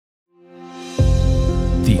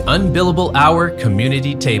Unbillable Hour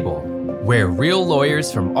Community Table, where real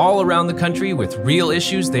lawyers from all around the country with real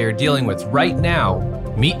issues they are dealing with right now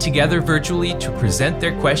meet together virtually to present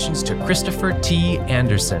their questions to Christopher T.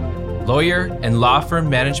 Anderson, lawyer and law firm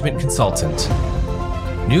management consultant.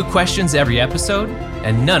 New questions every episode,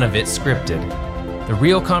 and none of it scripted. The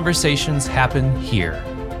real conversations happen here.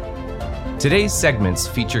 Today's segments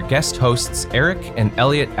feature guest hosts Eric and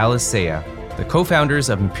Elliot Alisea, the co-founders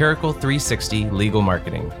of Empirical 360 Legal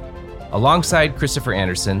Marketing. Alongside Christopher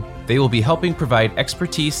Anderson, they will be helping provide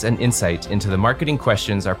expertise and insight into the marketing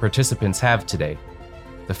questions our participants have today.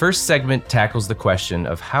 The first segment tackles the question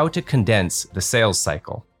of how to condense the sales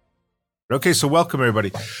cycle. Okay, so welcome everybody.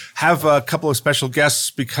 Have a couple of special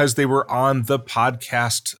guests because they were on the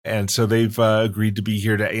podcast, and so they've agreed to be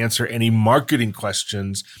here to answer any marketing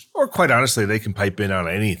questions, or quite honestly, they can pipe in on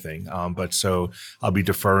anything. But so I'll be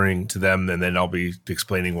deferring to them, and then I'll be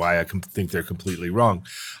explaining why I think they're completely wrong.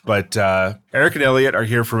 But Eric and Elliot are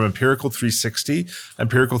here from Empirical 360.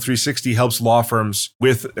 Empirical 360 helps law firms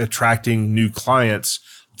with attracting new clients.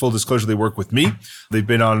 Full disclosure, they work with me. They've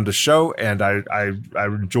been on the show, and I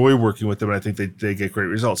enjoy working with them, and I think they get great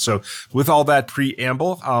results. So with all that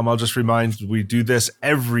preamble, I'll just remind we do this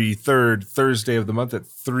every third Thursday of the month at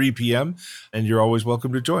 3 p.m., and you're always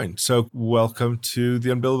welcome to join. So welcome to the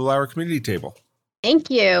Unbillable Hour Community Table. Thank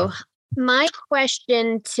you. My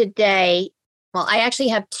question today, well, I actually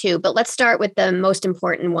have two, but let's start with the most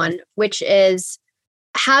important one, which is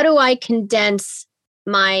how do I condense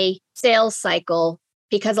my sales cycle?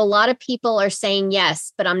 Because a lot of people are saying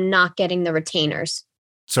yes, but I'm not getting the retainers.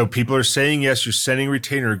 So people are saying yes, you're sending a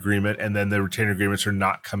retainer agreement, and then the retainer agreements are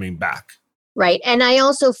not coming back. Right. And I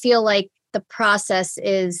also feel like the process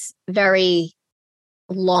is very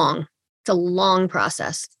long. It's a long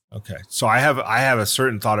process. Okay. So I have a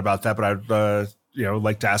certain thought about that, but I'd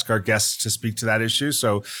like to ask our guests to speak to that issue.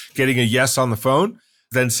 So getting a yes on the phone,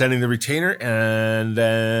 then sending the retainer, and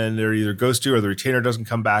then there either goes to or the retainer doesn't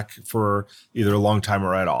come back for either a long time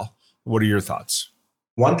or at all. What are your thoughts?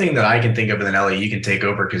 One thing that I can think of, and then Elliot, you can take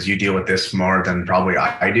over because you deal with this more than probably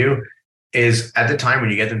I do, is at the time when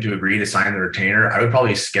you get them to agree to sign the retainer, I would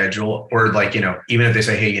probably schedule, or even if they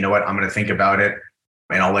say, hey, you know what, I'm going to think about it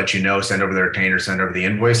and I'll let you know, send over the retainer, send over the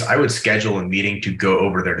invoice, I would schedule a meeting to go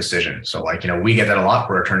over their decision. So we get that a lot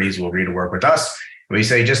where attorneys will agree to work with us. We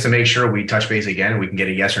say, just to make sure we touch base again, we can get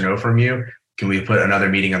a yes or no from you. Can we put another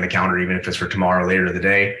meeting on the calendar, even if it's for tomorrow, later in the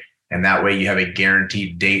day? And that way you have a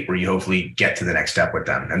guaranteed date where you hopefully get to the next step with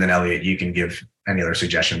them. And then Elliot, you can give any other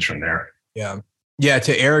suggestions from there. Yeah.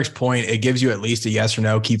 To Eric's point, it gives you at least a yes or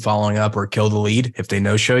no, keep following up or kill the lead if they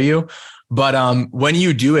no show you. But when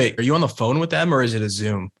you do it, are you on the phone with them or is it a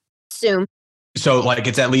Zoom? Zoom. So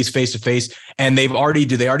it's at least face to face, and do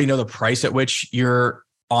they already know the price at which you're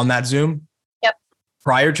on that Zoom?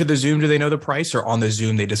 Prior to the Zoom, do they know the price, or on the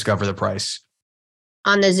Zoom, they discover the price?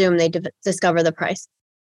 On the Zoom, they discover the price.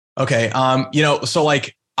 Okay.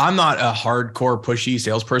 I'm not a hardcore pushy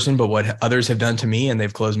salesperson, but what others have done to me, and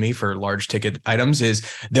they've closed me for large ticket items, is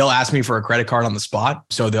they'll ask me for a credit card on the spot.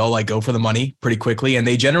 So they'll go for the money pretty quickly. And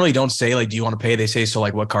they generally don't say do you want to pay? They say, so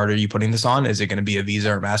what card are you putting this on? Is it going to be a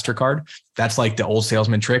Visa or MasterCard? That's the old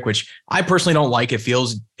salesman trick, which I personally don't like. It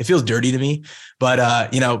feels dirty to me, but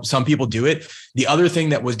some people do it. The other thing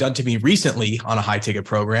that was done to me recently on a high ticket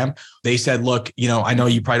program, they said, look, I know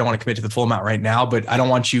you probably don't want to commit to the full amount right now, but I don't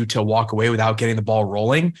want you to walk away without getting the ball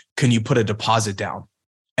rolling. Can you put a deposit down?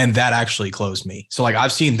 And that actually closed me. So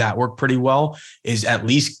I've seen that work pretty well, is at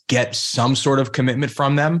least get some sort of commitment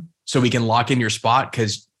from them so we can lock in your spot.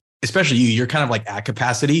 Because especially you're kind of at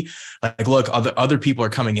capacity. Look, other people are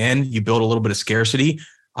coming in, you build a little bit of scarcity.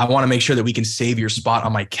 I want to make sure that we can save your spot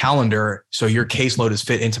on my calendar so your caseload is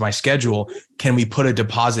fit into my schedule. Can we put a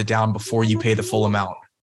deposit down before you pay the full amount?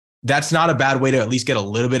 That's not a bad way to at least get a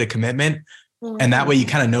little bit of commitment. And that way you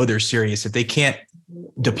kind of know they're serious. If they can't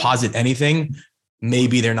deposit anything,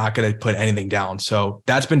 maybe they're not going to put anything down. So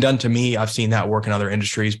that's been done to me. I've seen that work in other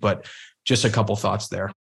industries, but just a couple thoughts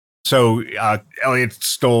there. So Elliot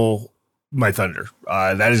stole my thunder.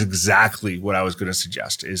 That is exactly what I was going to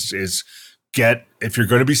suggest is if you're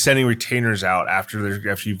going to be sending retainers out after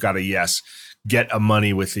you've got a yes, get a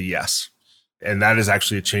money with a yes. And that is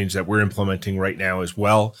actually a change that we're implementing right now as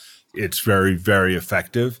well. It's very, very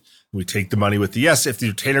effective. We take the money with the yes. If the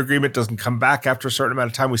retainer agreement doesn't come back after a certain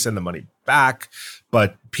amount of time, we send the money back.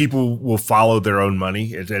 But people will follow their own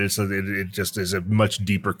money. It just is a much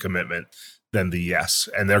deeper commitment than the yes.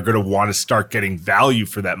 And they're going to want to start getting value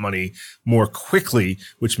for that money more quickly,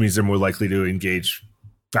 which means they're more likely to engage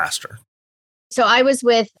faster. So I was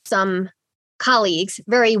with some colleagues,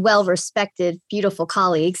 very well respected, beautiful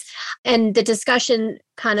colleagues. And the discussion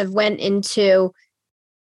kind of went into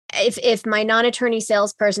if my non-attorney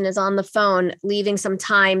salesperson is on the phone, leaving some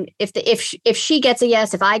time, if she gets a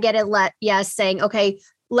yes, if I get a yes, saying, okay,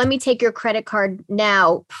 let me take your credit card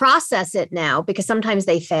now, process it now, because sometimes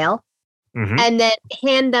they fail, and then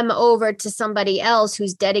hand them over to somebody else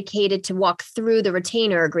who's dedicated to walk through the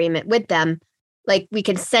retainer agreement with them. Like we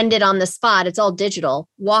can send it on the spot. It's all digital.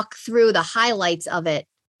 Walk through the highlights of it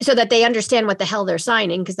so that they understand what the hell they're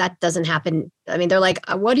signing, because that doesn't happen. I mean, they're like,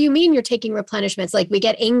 what do you mean you're taking replenishments? Like we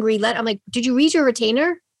get angry. I'm like, did you read your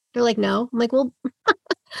retainer? They're like, no. I'm like, well,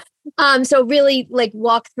 so really like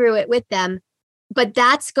walk through it with them. But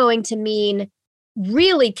that's going to mean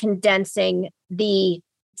really condensing the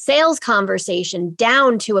sales conversation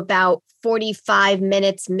down to about 45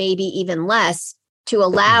 minutes, maybe even less, to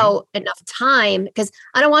allow enough time, because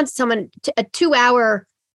I don't want someone a 2-hour,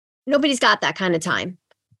 nobody's got that kind of time.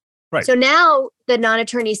 Right. So now the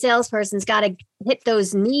non-attorney salesperson's got to hit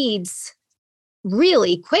those needs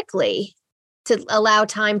really quickly to allow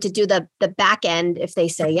time to do the back end if they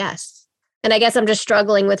say yes. And I guess I'm just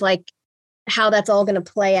struggling with like how that's all going to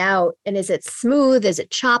play out. And is it smooth? Is it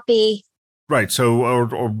choppy? Right. So, or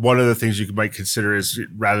one of the things you might consider is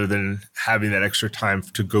rather than having that extra time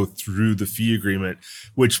to go through the fee agreement,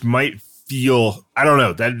 which might feel, I don't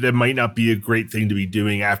know, that might not be a great thing to be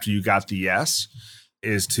doing after you got the yes,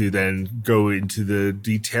 is to then go into the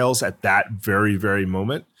details at that very, very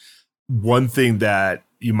moment. One thing that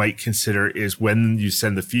you might consider is when you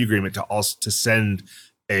send the fee agreement to send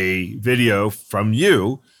a video from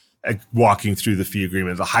you walking through the fee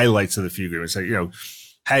agreement, the highlights of the fee agreement. So,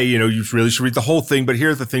 hey, you really should read the whole thing, but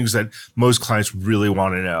here are the things that most clients really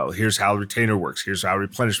want to know. Here's how retainer works. Here's how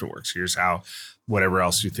replenishment works. Here's how whatever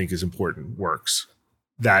else you think is important works.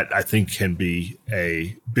 That I think can be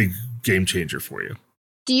a big game changer for you.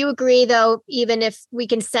 Do you agree, though, even if we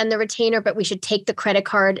can send the retainer, but we should take the credit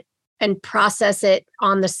card and process it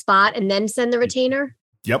on the spot and then send the retainer?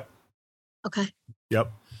 Yep. Okay.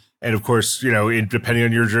 Yep. And of course, depending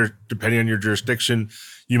on your jurisdiction,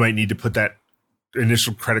 you might need to put that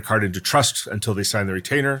initial credit card into trust until they sign the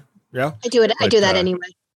retainer. Yeah. I do that anyway.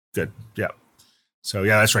 Good. Yeah. So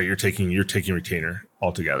yeah, that's right. You're taking retainer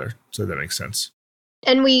altogether. So that makes sense.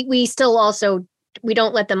 And we still also, we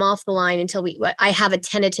don't let them off the line until I have a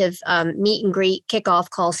tentative meet and greet kickoff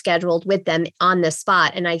call scheduled with them on the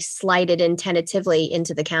spot, and I slide it in tentatively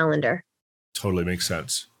into the calendar. Totally makes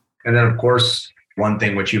sense. And then of course, one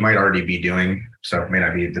thing which you might already be doing, so it may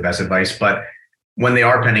not be the best advice, but when they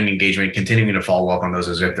are pending engagement, continuing to follow up on those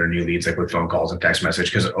as if they're new leads, like with phone calls and text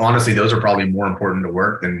message, because honestly, those are probably more important to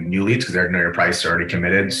work than new leads because they're know your price, they're already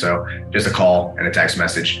committed. So just a call and a text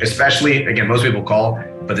message, especially, again, most people call,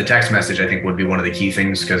 but the text message I think would be one of the key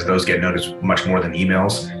things because those get noticed much more than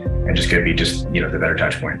emails and just could be just, the better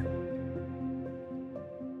touch point.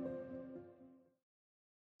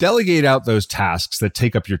 Delegate out those tasks that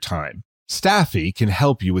take up your time. Staffy can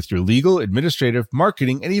help you with your legal, administrative,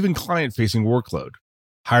 marketing, and even client-facing workload.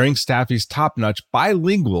 Hiring Staffy's top-notch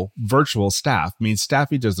bilingual virtual staff means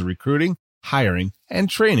Staffy does the recruiting, hiring, and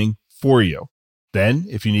training for you. Then,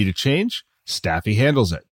 if you need a change, Staffy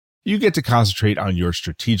handles it. You get to concentrate on your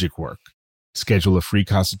strategic work. Schedule a free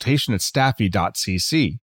consultation at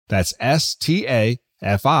staffy.cc. That's staffy.cc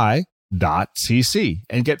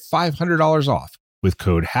and get $500 off with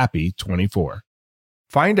code HAPPY24.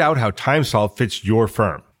 Find out how TimeSolve fits your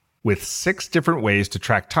firm. With 6 different ways to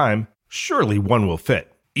track time, surely one will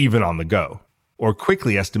fit, even on the go. Or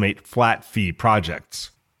quickly estimate flat fee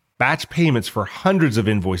projects. Batch payments for hundreds of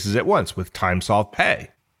invoices at once with TimeSolve Pay.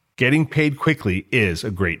 Getting paid quickly is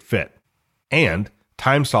a great fit. And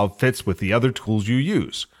TimeSolve fits with the other tools you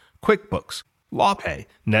use. QuickBooks, LawPay,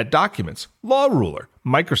 NetDocuments, LawRuler,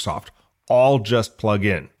 Microsoft, all just plug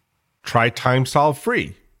in. Try TimeSolve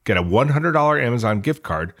free. Get a $100 Amazon gift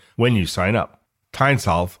card when you sign up.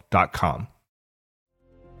 TimeSolve.com.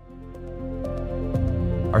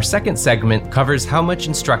 Our second segment covers how much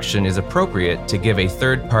instruction is appropriate to give a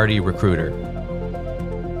third-party recruiter.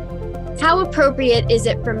 How appropriate is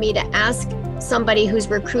it for me to ask somebody who's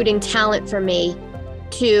recruiting talent for me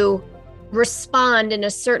to respond in a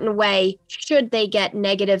certain way should they get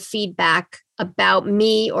negative feedback about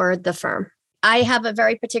me or the firm? I have a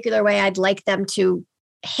very particular way I'd like them to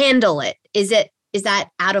handle it. Is that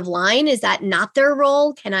out of line? Is that not their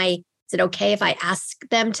role? Is it okay if I ask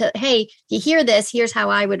them to, hey, you hear this, here's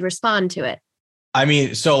how I would respond to it? I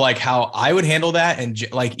mean, so like how I would handle that and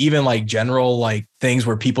like even like general like things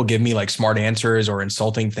where people give me like smart answers or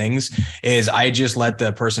insulting things is I just let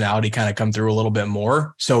the personality kind of come through a little bit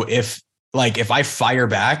more. So if I fire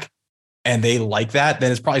back, and they like that,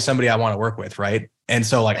 then it's probably somebody I want to work with. Right. And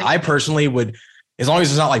so like, I personally would, as long as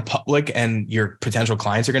it's not like public and your potential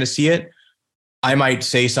clients are going to see it, I might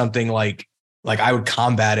say something like I would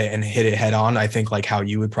combat it and hit it head on. I think like how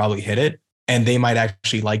you would probably hit it. And they might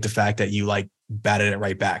actually like the fact that you like batted it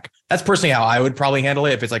right back. That's personally how I would probably handle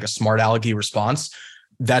it. If it's like a smart alecky response,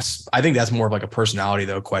 I think that's more of like a personality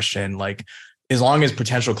though question. Like as long as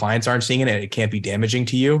potential clients aren't seeing it and it can't be damaging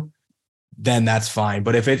to you, then that's fine.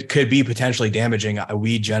 But if it could be potentially damaging,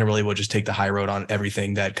 we generally will just take the high road on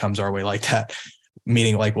everything that comes our way like that.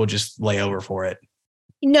 Meaning like we'll just lay over for it.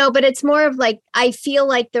 No, but it's more of like, I feel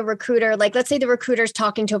like the recruiter, like let's say the recruiter's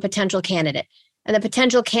talking to a potential candidate and the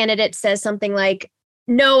potential candidate says something like,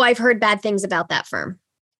 no, I've heard bad things about that firm.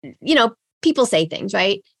 You know, people say things,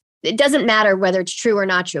 right? It doesn't matter whether it's true or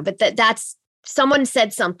not true, but that's someone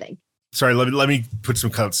said something. Sorry, let me put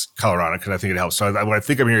some color on it because I think it helps. So what I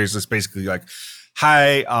think I'm hearing is just basically like,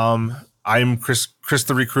 hi, I'm Chris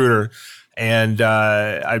the recruiter, and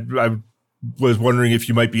I was wondering if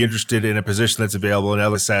you might be interested in a position that's available. And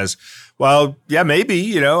Ella says, well, yeah,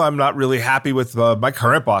 maybe, I'm not really happy with my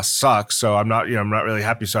current boss sucks. So I'm not really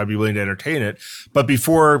happy. So I'd be willing to entertain it. But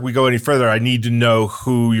before we go any further, I need to know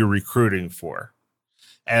who you're recruiting for.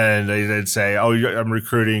 And they'd say, oh, I'm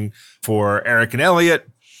recruiting for Eric and Elliot.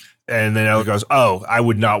 And then Ella goes, oh, I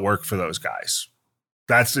would not work for those guys.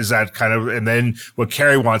 And then what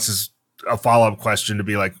Carrie wants is a follow-up question to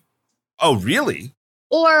be like, oh, really?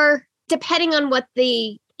 Or depending on what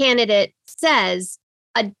the candidate says,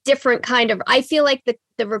 a different kind of, I feel like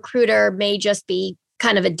the recruiter may just be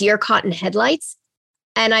kind of a deer caught in headlights.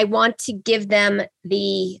 And I want to give them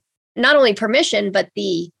the, not only permission, but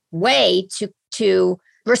the way to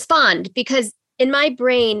respond. Because in my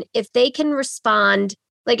brain, if they can respond,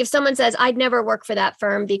 like if someone says, I'd never work for that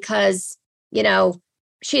firm because,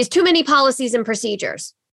 she has too many policies and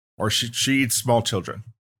procedures. Or she eats small children.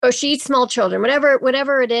 Or she eats small children,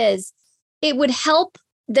 whatever it is, it would help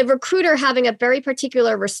the recruiter having a very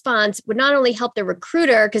particular response would not only help the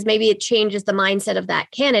recruiter, because maybe it changes the mindset of that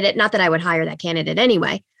candidate, not that I would hire that candidate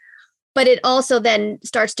anyway, but it also then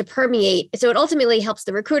starts to permeate. So it ultimately helps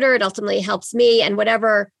the recruiter. It ultimately helps me, and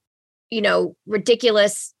whatever,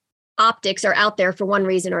 ridiculous optics are out there for one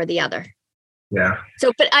reason or the other. Yeah.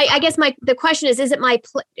 So, but I guess the question is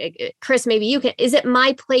it Chris, maybe you can, is it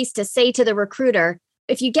my place to say to the recruiter,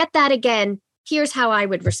 if you get that again, here's how I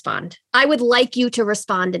would respond. I would like you to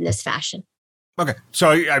respond in this fashion. Okay.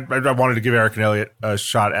 So I wanted to give Eric and Elliot a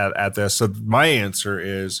shot at this. So my answer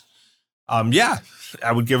is, yeah,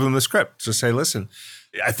 I would give them the script to say, listen,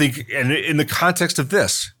 I think, and in the context of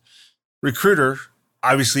this, recruiter,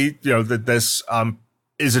 obviously, that this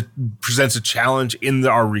presents a challenge in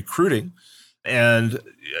our recruiting. And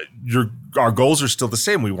our goals are still the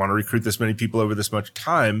same. We want to recruit this many people over this much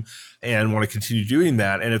time and want to continue doing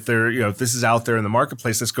that. And if if this is out there in the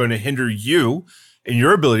marketplace, that's going to hinder you in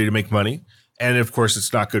your ability to make money. And of course,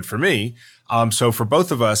 it's not good for me. So for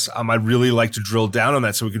both of us, I'd really like to drill down on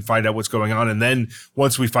that so we can find out what's going on. And then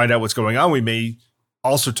once we find out what's going on, we may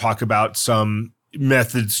also talk about some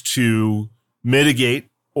methods to mitigate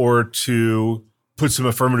or to put some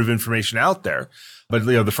affirmative information out there. But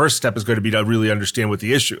the first step is going to be to really understand what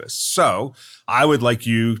the issue is. So I would like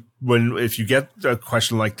you, if you get a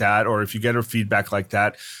question like that, or if you get a feedback like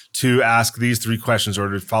that, to ask these 3 questions or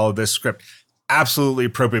to follow this script. Absolutely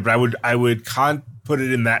appropriate. But I would put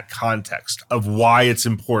it in that context of why it's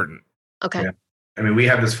important. Okay. Yeah. I mean, we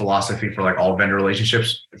have this philosophy for like all vendor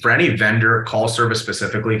relationships. For any vendor, call service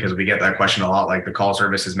specifically, because we get that question a lot, like the call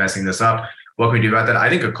service is messing this up. What can we do about that? I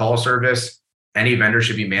think a call service, any vendor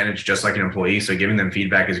should be managed just like an employee. So giving them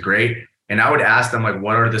feedback is great. And I would ask them, like,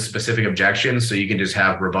 what are the specific objections? So you can just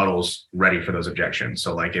have rebuttals ready for those objections.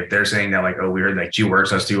 So like, if they're saying that like, oh, we heard that she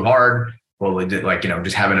works us too hard, well,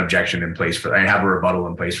 just have an objection in place and have a rebuttal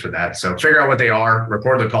in place for that. So figure out what they are,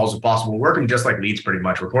 record the calls if possible, work them just like leads pretty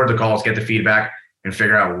much, record the calls, get the feedback, and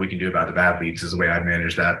figure out what we can do about the bad leads is the way I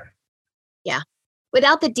manage that. Yeah.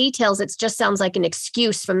 Without the details, it just sounds like an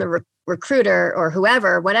excuse from the recruiter or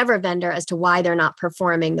whatever vendor as to why they're not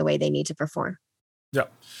performing the way they need to perform. Yeah.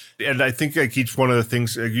 And I think like each one of the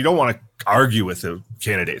things, you don't want to argue with the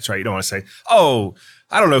candidates, right? You don't want to say, oh,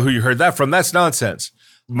 I don't know who you heard that from. That's nonsense.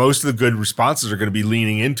 Most of the good responses are going to be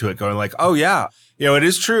leaning into it, going like, oh, yeah, it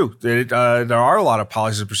is true. There are a lot of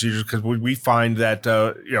policies and procedures because we find that,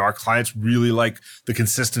 our clients really like the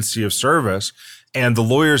consistency of service. And the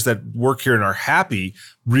lawyers that work here and are happy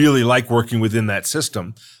really like working within that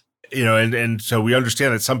system, and so we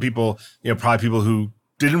understand that some people, probably people who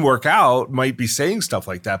didn't work out might be saying stuff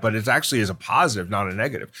like that, but it actually is a positive, not a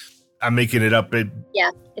negative. I'm making it up.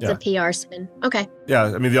 It's a PR spin. Okay. Yeah,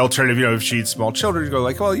 I mean, the alternative, if she eats small children, you go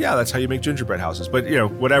like, well, yeah, that's how you make gingerbread houses. But,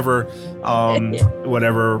 whatever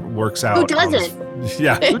works out. Who doesn't?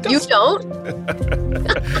 Yeah. Who You doesn't?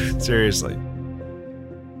 don't? Seriously.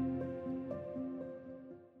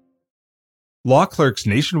 Law Clerk's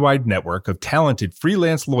nationwide network of talented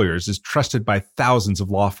freelance lawyers is trusted by thousands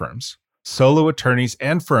of law firms. Solo attorneys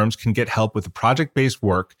and firms can get help with project-based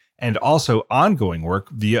work and also ongoing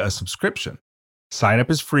work via a subscription. Sign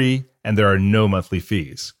up is free and there are no monthly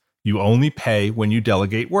fees. You only pay when you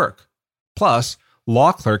delegate work. Plus,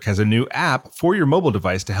 Law Clerk has a new app for your mobile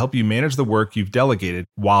device to help you manage the work you've delegated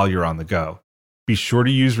while you're on the go. Be sure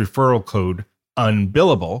to use referral code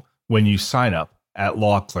UNBILLABLE when you sign up at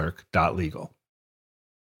lawclerk.legal.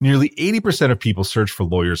 Nearly 80% of people search for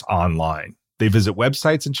lawyers online. They visit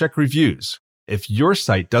websites and check reviews. If your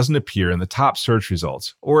site doesn't appear in the top search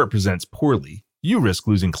results or it presents poorly, you risk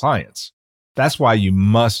losing clients. That's why you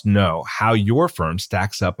must know how your firm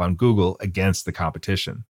stacks up on Google against the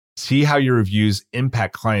competition. See how your reviews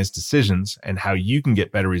impact clients' decisions and how you can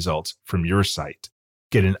get better results from your site.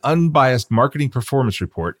 Get an unbiased marketing performance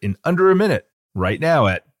report in under a minute right now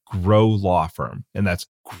at Grow Law Firm. And that's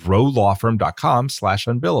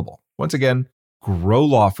growlawfirm.com/unbillable. Once again,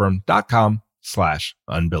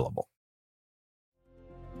 growlawfirm.com/unbillable.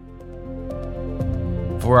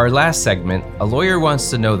 For our last segment, a lawyer wants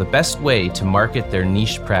to know the best way to market their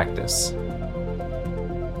niche practice.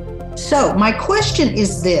 So my question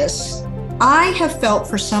is this. I have felt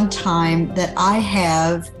for some time that I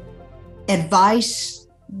have advice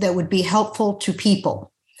that would be helpful to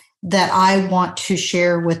people that I want to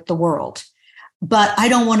share with the world, but I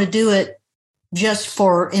don't want to do it just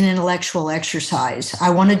for an intellectual exercise.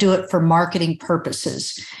 I want to do it for marketing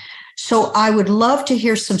purposes. So I would love to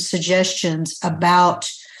hear some suggestions about,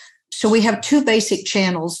 so we have two basic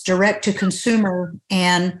channels, direct to consumer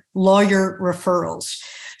and lawyer referrals.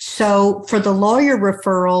 So for the lawyer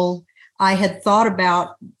referral, I had thought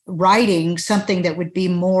about writing something that would be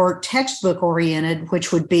more textbook oriented,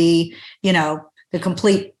 which would be, the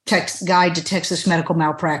complete text guide to Texas medical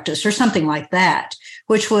malpractice or something like that,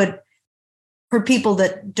 which would, for people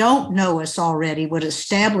that don't know us already, would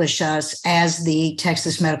establish us as the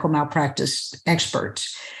Texas medical malpractice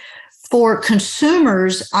experts. For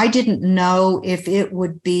consumers, I didn't know if it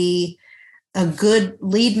would be a good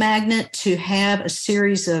lead magnet to have a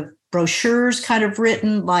series of brochures kind of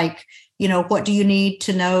written, like, what do you need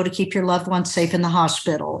to know to keep your loved one safe in the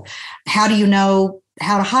hospital? How do you know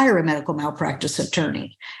how to hire a medical malpractice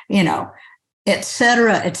attorney? Et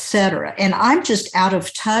cetera, et cetera. And I'm just out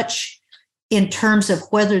of touch in terms of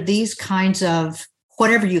whether these kinds of,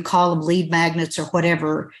 whatever you call them, lead magnets or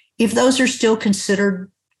whatever, if those are still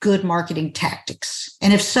considered good marketing tactics.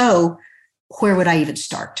 And if so, where would I even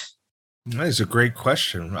start? That is a great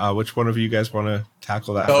question. Which one of you guys want to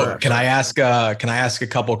tackle that? So first? can I ask a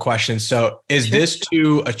couple of questions? So is this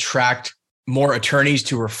to attract more attorneys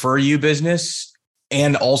to refer you business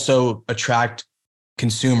and also attract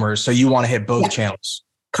consumers? So you want to hit both channels?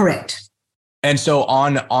 Correct. And so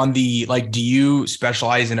on the, do you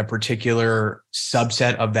specialize in a particular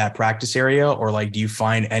subset of that practice area, or do you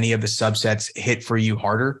find any of the subsets hit for you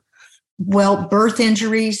harder? Well, birth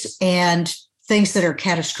injuries and things that are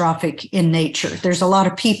catastrophic in nature. There's a lot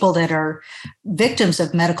of people that are victims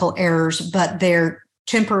of medical errors, but they're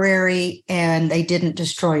temporary and they didn't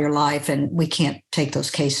destroy your life. And we can't take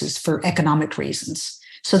those cases for economic reasons.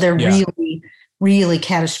 So they're really, really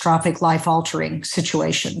catastrophic, life-altering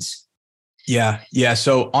situations. Yeah.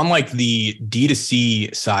 So on the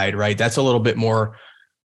D2C side, right, that's a little bit more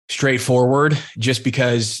straightforward just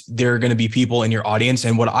because there are going to be people in your audience.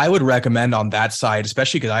 And what I would recommend on that side,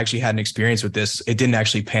 especially because I actually had an experience with this, it didn't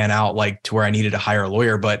actually pan out to where I needed to hire a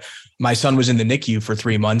lawyer, but my son was in the NICU for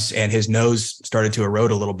 3 months and his nose started to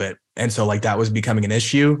erode a little bit. And so that was becoming an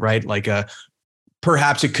issue, right?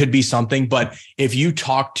 Perhaps it could be something, but if you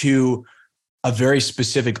talk to a very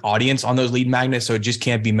specific audience on those lead magnets, so it just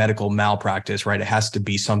can't be medical malpractice, right? It has to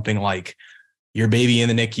be something like your baby in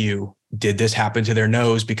the NICU, did this happen to their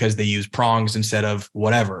nose because they use prongs instead of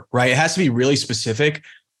whatever, right? It has to be really specific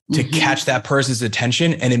to catch that person's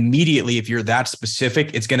attention. And immediately, if you're that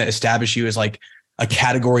specific, it's going to establish you as a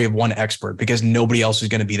category of one expert because nobody else is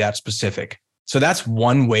going to be that specific. So that's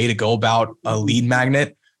one way to go about a lead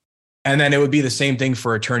magnet. And then it would be the same thing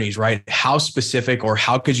for attorneys, right? How specific or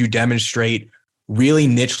how could you demonstrate really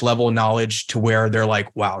niche level knowledge to where they're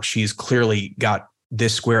like, wow, she's clearly got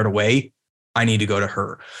this squared away. I need to go to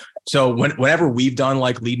her. So whenever we've done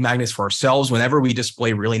lead magnets for ourselves, whenever we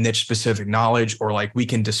display really niche specific knowledge or we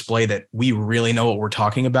can display that we really know what we're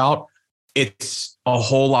talking about, it's a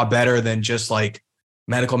whole lot better than just like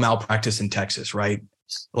medical malpractice in Texas, right?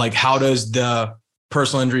 Like, how does the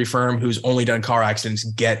personal injury firm who's only done car accidents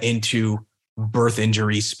get into birth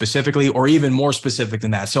injuries specifically, or even more specific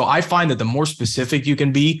than that? So I find that the more specific you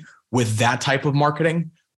can be with that type of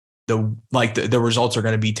marketing, the results are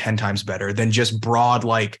going to be 10 times better than just broad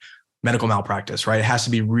like medical malpractice, right? It has to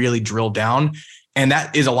be really drilled down. And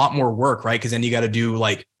that is a lot more work, right? Because then you got to do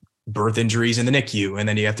like birth injuries in the NICU. And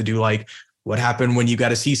then you have to do like what happened when you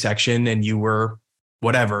got a C-section and you were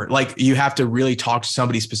whatever. Like, you have to really talk to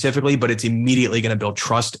somebody specifically, but it's immediately going to build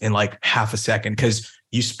trust in like half a second because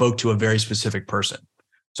you spoke to a very specific person.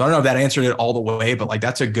 So I don't know if that answered it all the way, but like,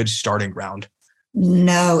 that's a good starting ground.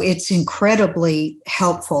 No, it's incredibly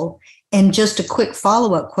helpful. And just a quick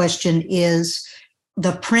follow-up question is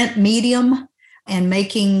the print medium and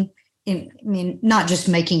not just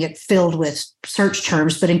making it filled with search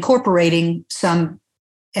terms, but incorporating some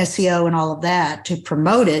SEO and all of that to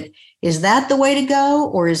promote it. Is that the way to go?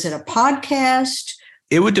 Or is it a podcast?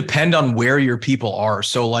 It would depend on where your people are.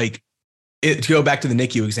 So like, to go back to the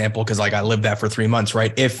NICU example, because like I lived that for 3 months,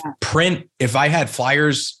 right? If I had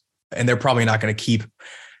flyers, and they're probably not going to keep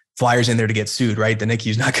flyers in there to get sued, right? The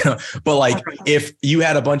NICU's not going to, but like if you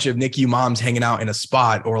had a bunch of NICU moms hanging out in a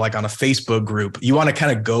spot or like on a Facebook group, you want to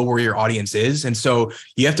kind of go where your audience is. And so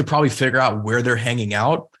you have to probably figure out where they're hanging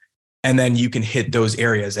out, and then you can hit those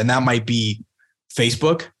areas. And that might be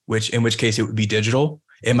Facebook, in which case it would be digital.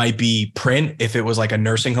 It might be print if it was like a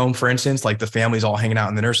nursing home, for instance, like the family's all hanging out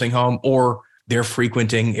in the nursing home, or they're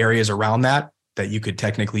frequenting areas around that you could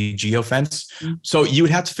technically geofence. So you would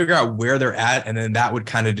have to figure out where they're at, and then that would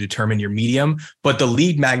kind of determine your medium. But the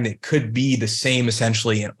lead magnet could be the same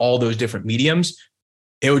essentially in all those different mediums.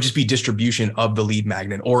 It would just be distribution of the lead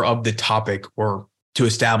magnet or of the topic, or to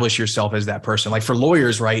establish yourself as that person. Like for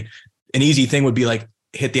lawyers, right? An easy thing would be like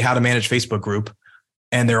hit the How to Manage Facebook group,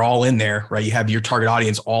 and they're all in there, right? You have your target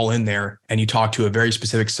audience all in there, and you talk to a very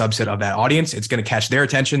specific subset of that audience. It's going to catch their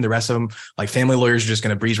attention. The rest of them, like family lawyers, are just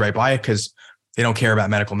going to breeze right by it because they don't care about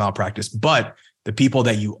medical malpractice. But the people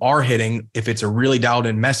that you are hitting, if it's a really dialed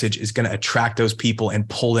in message, is going to attract those people and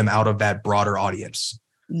pull them out of that broader audience.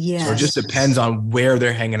 Yes. So it just depends on where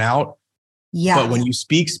they're hanging out. Yeah. But when you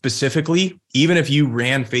speak specifically, even if you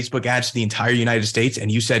ran Facebook ads to the entire United States and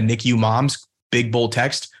you said NICU moms, big bold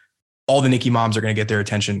text, all the NICU moms are going to get their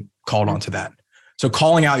attention called onto that. So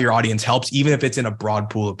calling out your audience helps, even if it's in a broad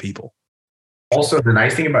pool of people. Also, the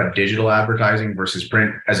nice thing about digital advertising versus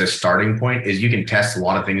print as a starting point is you can test a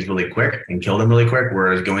lot of things really quick and kill them really quick,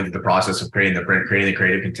 whereas going through the process of creating the print, creating the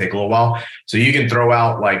creative can take a little while. So you can throw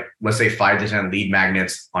out like, let's say 5 to 10 lead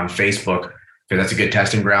magnets on Facebook, because that's a good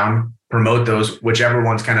testing ground. Promote those, whichever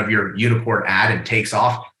one's kind of your unicorn ad and takes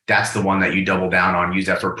off. That's the one that you double down on. Use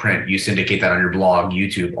that for print. You syndicate that on your blog,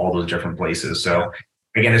 YouTube, all those different places. So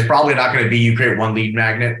again, it's probably not going to be you create one lead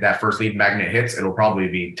magnet, that first lead magnet hits. It'll probably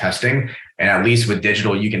be testing. And at least with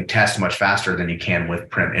digital, you can test much faster than you can with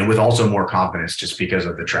print, and with also more confidence just because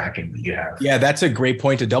of the tracking that you have. Yeah, that's a great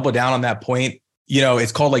point. To double down on that point,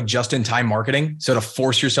 it's called like just-in-time marketing. So to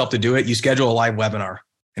force yourself to do it, you schedule a live webinar.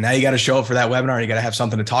 And now you got to show up for that webinar. You got to have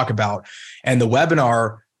something to talk about. And the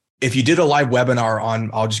webinar, if you did a live webinar on,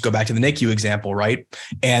 I'll just go back to the NICU example, right?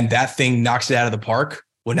 And that thing knocks it out of the park.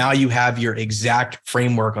 Well, now you have your exact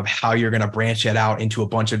framework of how you're going to branch it out into a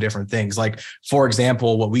bunch of different things. Like, for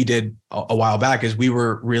example, what we did a while back is we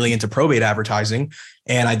were really into probate advertising,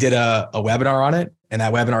 and I did a webinar on it, and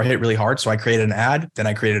that webinar hit really hard. So I created an ad, then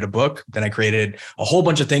I created a book, then I created a whole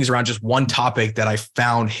bunch of things around just one topic that I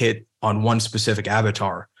found hit on one specific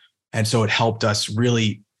avatar. And so it helped us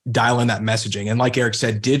really dial in that messaging. And like Eric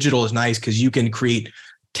said, digital is nice because you can create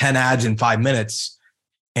 10 ads in 5 minutes,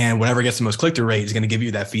 and whatever gets the most click-through rate is going to give you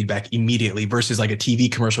that feedback immediately, versus like a TV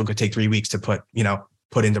commercial could take 3 weeks to put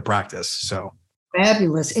into practice. So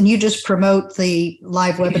fabulous. And you just promote the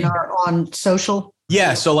live webinar on social?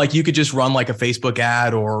 Yeah. So like you could just run like a Facebook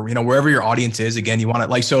ad, or, wherever your audience is. Again, you want it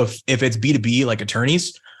like, so if it's B2B, like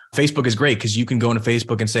attorneys, Facebook is great because you can go into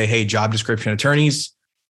Facebook and say, hey, job description attorneys.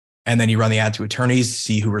 And then you run the ad to attorneys,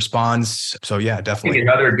 see who responds. So yeah, definitely. I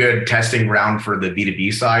think another good testing round for the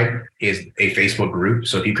B2B side is a Facebook group.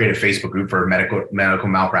 So if you create a Facebook group for medical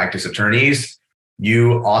malpractice attorneys,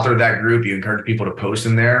 you author that group, you encourage people to post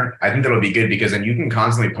in there. I think that'll be good because then you can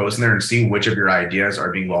constantly post in there and see which of your ideas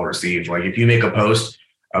are being well received. Like if you make a post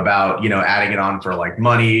about, adding it on for like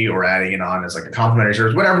money, or adding it on as like a complimentary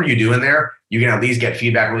service, whatever you do in there, you can at least get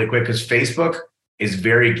feedback really quick, because Facebook is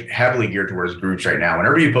very heavily geared towards groups right now.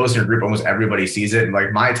 Whenever you post in a group, almost everybody sees it. And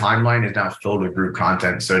like my timeline is now filled with group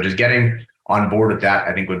content. So just getting on board with that,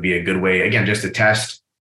 I think would be a good way, again, just to test.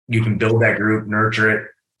 You can build that group, nurture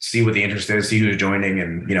it, see what the interest is, see who's joining.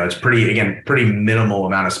 And, it's pretty minimal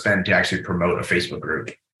amount of spend to actually promote a Facebook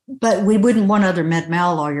group. But we wouldn't want other med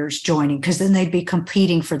mal lawyers joining because then they'd be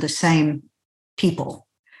competing for the same people.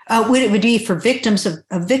 Would it be for victims of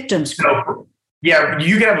victims group? So, yeah,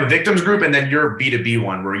 you can have a victims group and then your B2B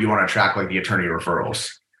one where you want to track like the attorney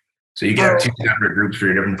referrals. So you can have 2 separate groups for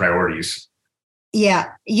your different priorities. Yeah.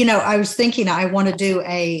 I was thinking I want to do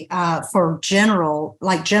a for general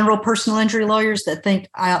personal injury lawyers that think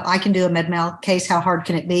I can do a med mal case. How hard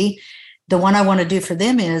can it be? The one I want to do for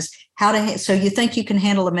them is so you think you can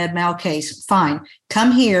handle a med mal case? Fine.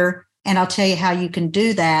 Come here and I'll tell you how you can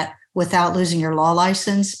do that without losing your law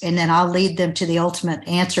license. And then I'll lead them to the ultimate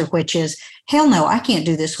answer, which is, hell no, I can't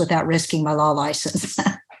do this without risking my law license.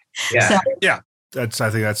 Yeah. I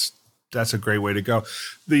think that's a great way to go.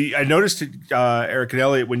 I noticed, Eric and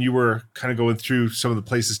Elliot, when you were kind of going through some of the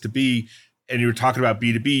places to be and you were talking about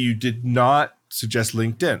B2B, you did not suggest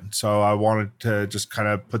LinkedIn. So I wanted to just kind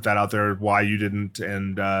of put that out there, why you didn't,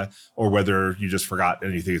 and or whether you just forgot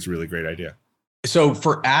and you think it's a really great idea. So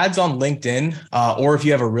for ads on LinkedIn, or if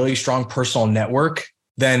you have a really strong personal network,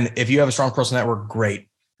 then if you have a strong personal network, great.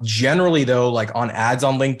 Generally though, like on ads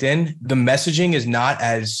on LinkedIn, the messaging is not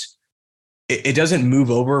it doesn't move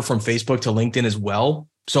over from Facebook to LinkedIn as well.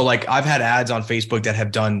 So like I've had ads on Facebook that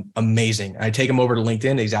have done amazing. I take them over to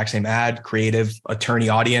LinkedIn, the exact same ad, creative, attorney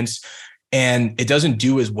audience, and it doesn't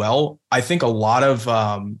do as well. I think a lot of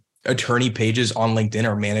attorney pages on LinkedIn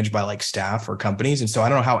are managed by like staff or companies. And so I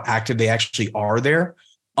don't know how active they actually are there,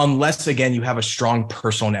 unless again, you have a strong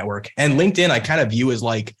personal network. And LinkedIn, I kind of view as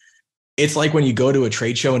like, it's like when you go to a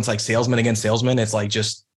trade show and it's like salesman against salesman. It's like,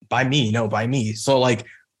 just buy me. So like,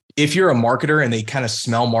 if you're a marketer and they kind of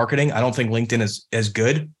smell marketing, I don't think LinkedIn is as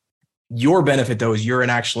good. Your benefit though, is you're an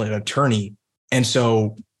attorney. And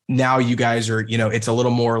so now you guys are, it's a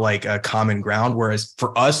little more like a common ground. Whereas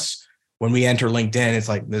for us, when we enter LinkedIn, it's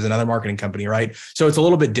like, there's another marketing company, right? So it's a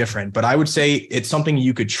little bit different, but I would say it's something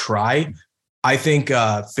you could try. I think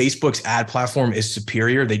Facebook's ad platform is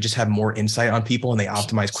superior. They just have more insight on people and they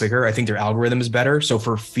optimize quicker. I think their algorithm is better. So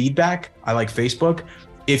for feedback, I like Facebook.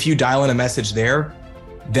 If you dial in a message there,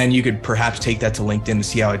 then you could perhaps take that to LinkedIn to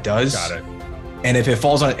see how it does. Got it. And if it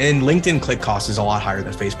falls on, and LinkedIn click cost is a lot higher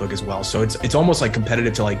than Facebook as well. So it's almost like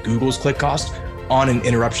competitive to like Google's click cost on an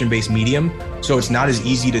interruption-based medium. So it's not as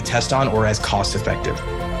easy to test on or as cost effective.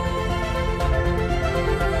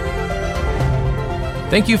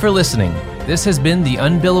 Thank you for listening. This has been the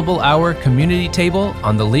Unbillable Hour Community Table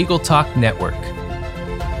on the Legal Talk Network.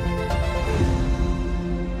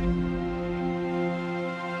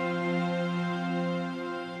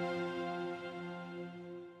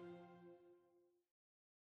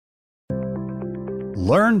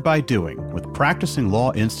 Learn by doing with Practicing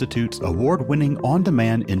Law Institute's award-winning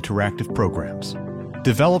on-demand interactive programs.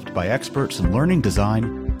 Developed by experts in learning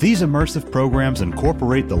design, these immersive programs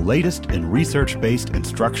incorporate the latest in research-based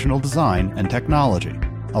instructional design and technology,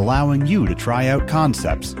 allowing you to try out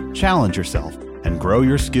concepts, challenge yourself, and grow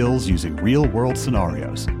your skills using real-world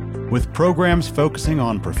scenarios. With programs focusing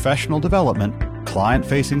on professional development,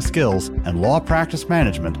 client-facing skills, and law practice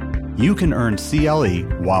management, you can earn CLE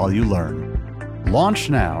while you learn. Launch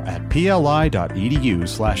now at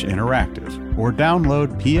pli.edu/interactive or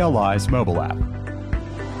download PLI's mobile app.